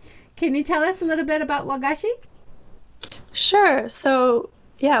Instagram. Can you tell us a little bit about wagashi? Sure. So,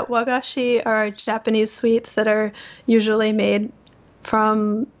 wagashi are Japanese sweets that are usually made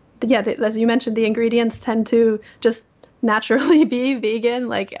from, as you mentioned, the ingredients tend to just naturally be vegan,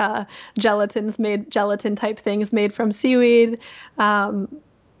 like gelatin type things made from seaweed,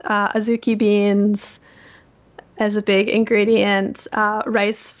 azuki beans as a big ingredient,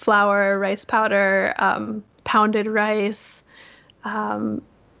 rice flour, rice powder, pounded rice,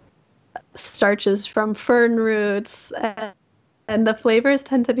 starches from fern roots, and the flavors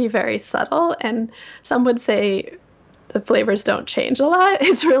tend to be very subtle, and some would say the flavors don't change a lot.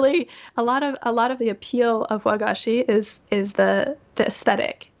 It's really a lot of the appeal of wagashi is the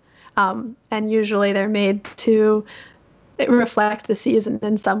aesthetic, and usually they're made to reflect the season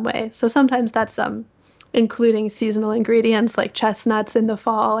in some way. So sometimes that's including seasonal ingredients like chestnuts in the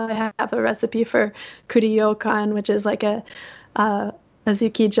fall. I have a recipe for kuriokan, which is like a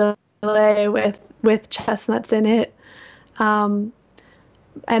azuki gelée with chestnuts in it, and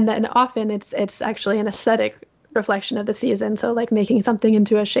then often it's actually an aesthetic reflection of the season. So like making something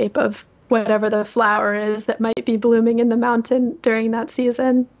into a shape of whatever the flower is that might be blooming in the mountain during that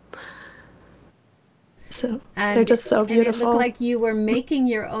season. So they're just so beautiful. And it looked like you were making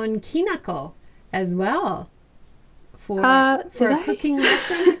your own kinako as well for a cooking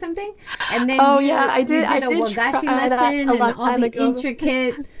lesson or something. And then I did a wagashi lesson and all the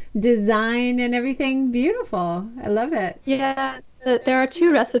intricate design and everything. Beautiful. I love it. Yeah. There are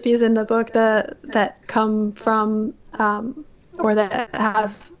 2 recipes in the book that come from, or that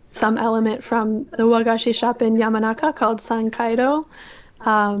have some element from the wagashi shop in Yamanaka called Sankaido.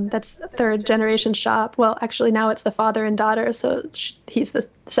 That's a 3rd generation shop. Well, actually now it's the father and daughter, so he's the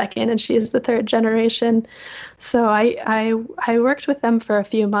 2nd and she is the 3rd generation. So I worked with them for a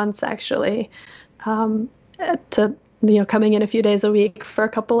few months actually, to coming in a few days a week for a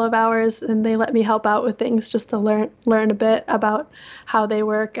couple of hours, and they let me help out with things just to learn a bit about how they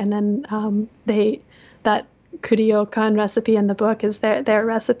work. And then that kuriokan recipe in the book is their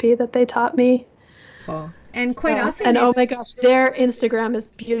recipe that they taught me. Cool. And quite often, and oh my gosh, their Instagram is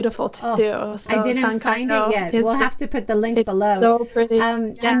beautiful too. Oh, so I didn't find it yet. We'll have to put the link below. So pretty.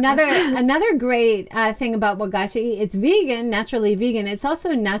 Another great thing about wagashi, it's vegan, naturally vegan. It's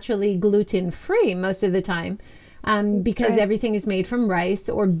also naturally gluten free most of the time, because everything is made from rice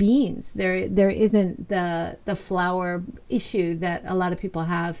or beans. There isn't the flour issue that a lot of people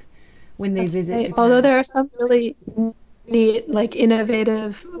have when they visit Japan. Although there are some really neat, like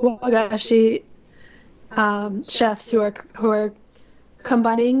innovative wagashi chefs who are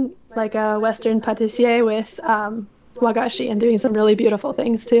combining like a Western pâtissier with wagashi and doing some really beautiful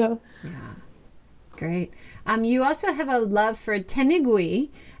things too. Yeah, great. You also have a love for tenugui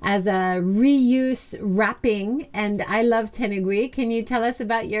as a reuse wrapping, and I love tenugui. Can you tell us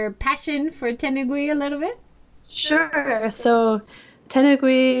about your passion for tenugui a little bit? Sure. So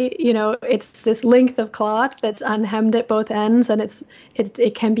tenugui, it's this length of cloth that's unhemmed at both ends, and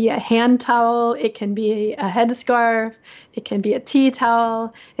it can be a hand towel, it can be a headscarf, it can be a tea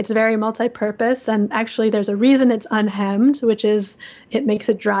towel. It's very multi-purpose, and actually there's a reason it's unhemmed, which is it makes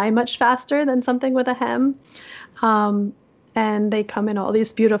it dry much faster than something with a hem. And they come in all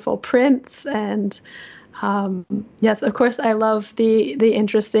these beautiful prints, and Yes, of course, I love the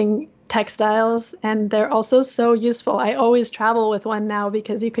interesting textiles, and they're also so useful. I always travel with one now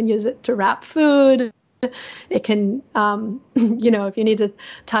because you can use it to wrap food. It can, if you need to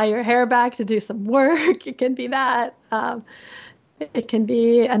tie your hair back to do some work, it can be that. It can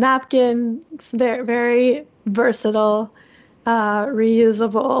be a napkin. It's very, very versatile,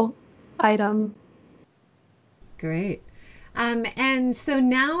 reusable item. Great. And so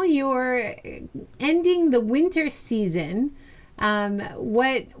now you're ending the winter season.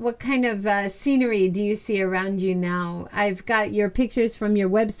 What kind of scenery do you see around you now? I've got your pictures from your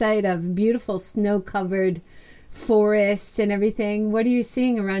website of beautiful snow-covered forests and everything. What are you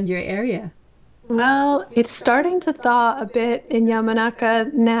seeing around your area? Well, it's starting to thaw a bit in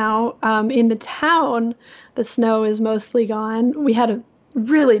Yamanaka now. In the town, the snow is mostly gone. We had a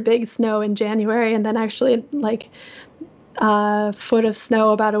really big snow in January, and then actually like a foot of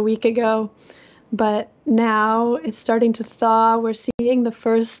snow about a week ago. But now it's starting to thaw. We're seeing the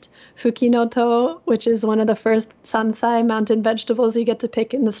first fukinoto, which is one of the first sansai mountain vegetables you get to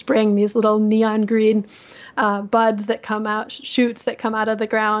pick in the spring. These little neon green buds that come out, shoots that come out of the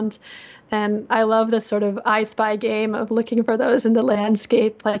ground. And I love this sort of I Spy game of looking for those in the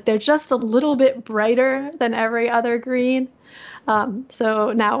landscape. Like they're just a little bit brighter than every other green.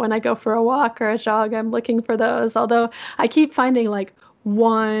 So now when I go for a walk or a jog, I'm looking for those. Although I keep finding like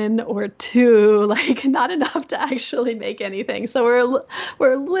one or two, like not enough to actually make anything. So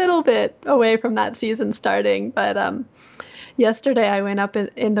we're a little bit away from that season starting. But yesterday I went up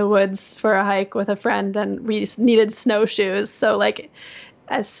in the woods for a hike with a friend, and we needed snowshoes. So like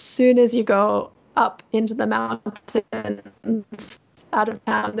as soon as you go up into the mountains out of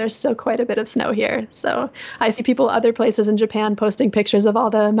town, there's still quite a bit of snow here. So I see people other places in Japan posting pictures of all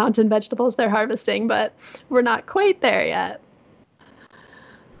the mountain vegetables they're harvesting, but we're not quite there yet.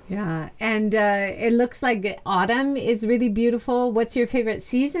 Yeah, and it looks like autumn is really beautiful. What's your favorite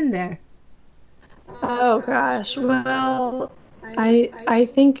season there? Oh gosh. Well, I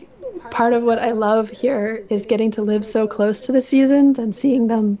think part of what I love here is getting to live so close to the seasons and seeing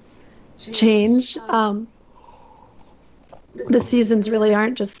them change. The seasons really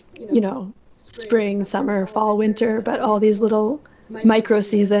aren't just, spring, summer, fall, winter, but all these little micro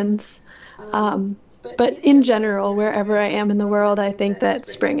seasons. But in general, wherever I am in the world, I think that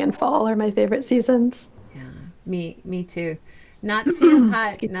spring and fall are my favorite seasons. Yeah, me too. Not too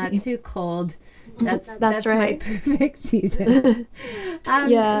hot, Excuse not me. too cold. That's my right. perfect season.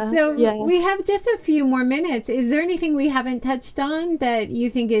 Yeah, So yeah. we have just a few more minutes. Is there anything we haven't touched on that you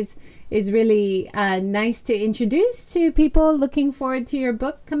think is really nice to introduce to people looking forward to your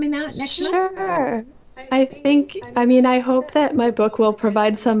book coming out next month? Sure. I hope that my book will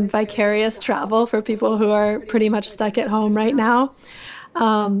provide some vicarious travel for people who are pretty much stuck at home right now.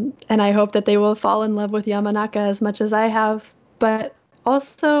 And I hope that they will fall in love with Yamanaka as much as I have. But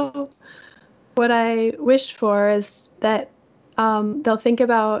also, what I wish for is that they'll think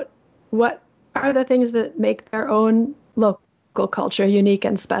about what are the things that make their own local culture unique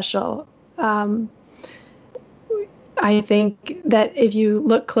and special. I think that if you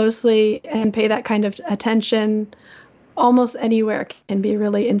look closely and pay that kind of attention, almost anywhere can be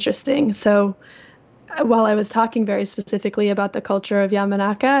really interesting. So while I was talking very specifically about the culture of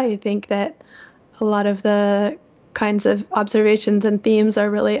Yamanaka, I think that a lot of the kinds of observations and themes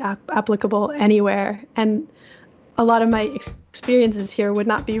are really applicable anywhere. And a lot of my experiences here would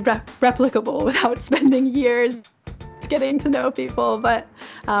not be replicable without spending years getting to know people. But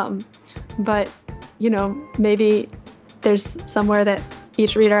maybe there's somewhere that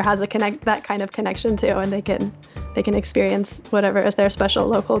each reader has that kind of connection to, and they can experience whatever is their special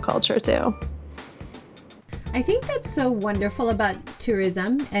local culture too. I think that's so wonderful about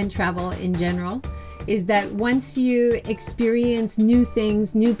tourism and travel in general is that once you experience new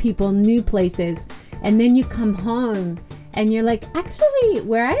things, new people, new places, and then you come home and you're like, actually,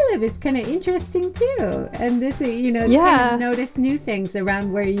 where I live is kind of interesting too. And this, kind of notice new things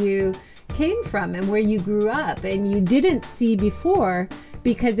around where you came from and where you grew up and you didn't see before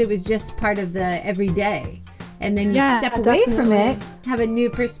because it was just part of the everyday. And then you step away from it, have a new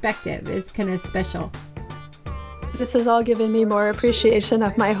perspective. It's kind of special. This has all given me more appreciation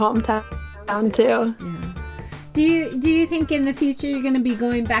of my hometown too. Yeah. Do you think in the future you're going to be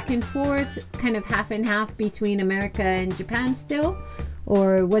going back and forth, kind of half and half between America and Japan still,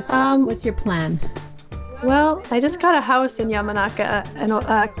 or what's your plan? Well, I just got a house in Yamanaka and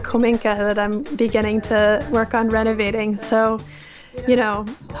Kominka that I'm beginning to work on renovating. So,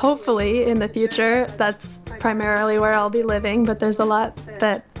 hopefully in the future that's primarily where I'll be living. But there's a lot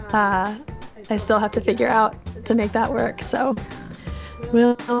that I still have to figure out to make that work. So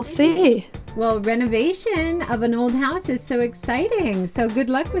we'll see. Well, renovation of an old house is so exciting. So good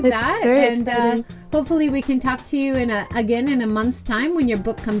luck with It's that. very And exciting. hopefully we can talk to you again in a month's time when your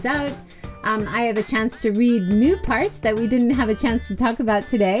book comes out. I have a chance to read new parts that we didn't have a chance to talk about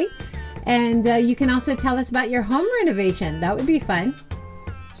today. And you can also tell us about your home renovation. That would be fun.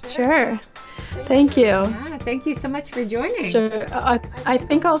 Sure. Thank you. Yeah, thank you so much for joining. Sure. I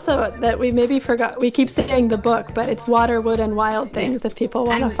think also that we maybe forgot, we keep saying the book, but it's Water, Wood, and Wild Things if people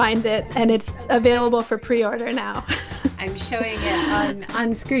want to find it. And it's available for pre-order now. I'm showing it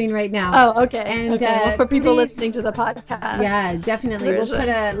on screen right now. Oh, okay. And okay. Well, for people please, listening to the podcast. Yeah, definitely. version. We'll put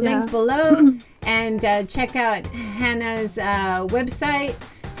a link below and check out Hannah's website,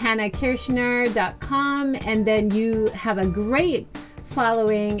 hannahkirschner.com. And then you have a great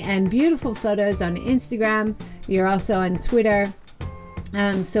following and beautiful photos on Instagram. You're also on Twitter.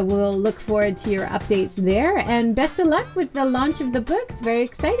 So we'll look forward to your updates there. And best of luck with the launch of the book. It's very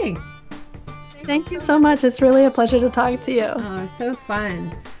exciting. Thank you so much. It's really a pleasure to talk to you. Oh, so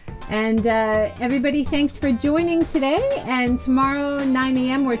fun. And everybody, thanks for joining today. And tomorrow, 9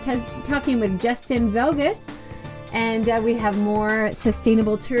 a.m., we're talking with Justin Velgas. And we have more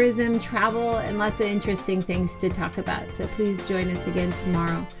sustainable tourism, travel, and lots of interesting things to talk about. So please join us again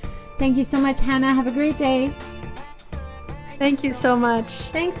tomorrow. Thank you so much, Hannah. Have a great day. Thank you so much.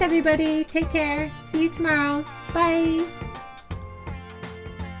 Thanks, everybody. Take care. See you tomorrow. Bye.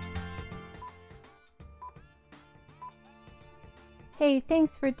 Hey,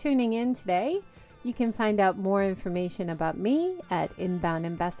 thanks for tuning in today. You can find out more information about me at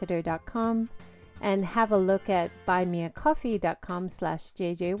inboundambassador.com and have a look at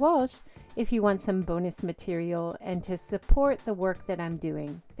buymeacoffee.com/JJWalsh if you want some bonus material and to support the work that I'm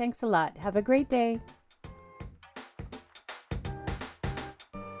doing. Thanks a lot. Have a great day.